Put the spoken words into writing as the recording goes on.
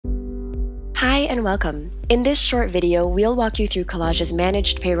Hi and welcome. In this short video, we'll walk you through Collage's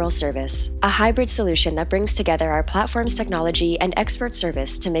Managed Payroll service, a hybrid solution that brings together our platform's technology and expert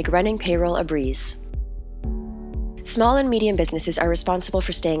service to make running payroll a breeze. Small and medium businesses are responsible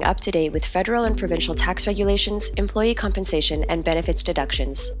for staying up to date with federal and provincial tax regulations, employee compensation, and benefits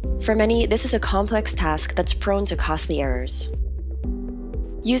deductions. For many, this is a complex task that's prone to costly errors.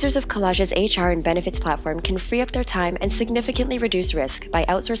 Users of Collage's HR and benefits platform can free up their time and significantly reduce risk by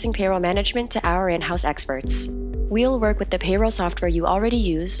outsourcing payroll management to our in-house experts. We'll work with the payroll software you already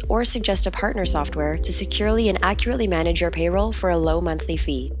use or suggest a partner software to securely and accurately manage your payroll for a low monthly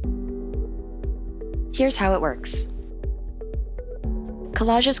fee. Here's how it works.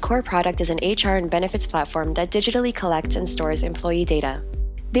 Collage's core product is an HR and benefits platform that digitally collects and stores employee data.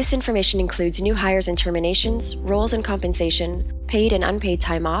 This information includes new hires and terminations, roles and compensation, paid and unpaid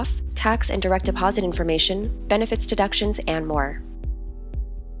time off, tax and direct deposit information, benefits deductions, and more.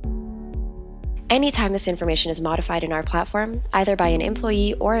 Anytime this information is modified in our platform, either by an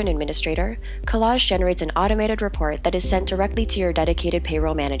employee or an administrator, Collage generates an automated report that is sent directly to your dedicated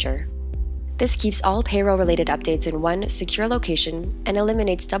payroll manager. This keeps all payroll-related updates in one secure location and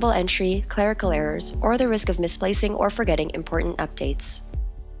eliminates double entry, clerical errors, or the risk of misplacing or forgetting important updates.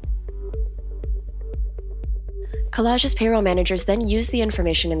 Collage's payroll managers then use the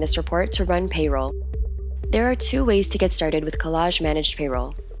information in this report to run payroll. There are two ways to get started with Collage Managed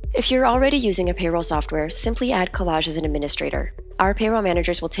Payroll. If you're already using a payroll software, simply add Collage as an administrator. Our payroll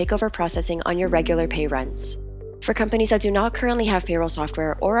managers will take over processing on your regular pay runs. For companies that do not currently have payroll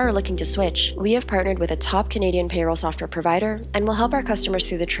software or are looking to switch, we have partnered with a top Canadian payroll software provider and will help our customers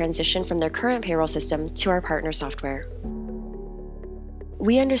through the transition from their current payroll system to our partner software.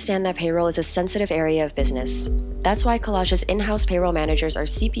 We understand that payroll is a sensitive area of business. That's why Collage's in-house payroll managers are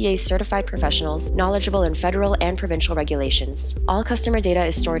CPA-certified professionals knowledgeable in federal and provincial regulations. All customer data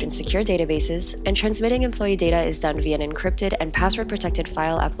is stored in secure databases, and transmitting employee data is done via an encrypted and password-protected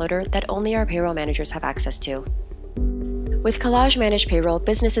file uploader that only our payroll managers have access to. With Collage Managed Payroll,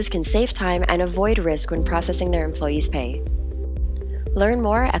 businesses can save time and avoid risk when processing their employees' pay. Learn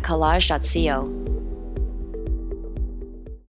more at collage.co.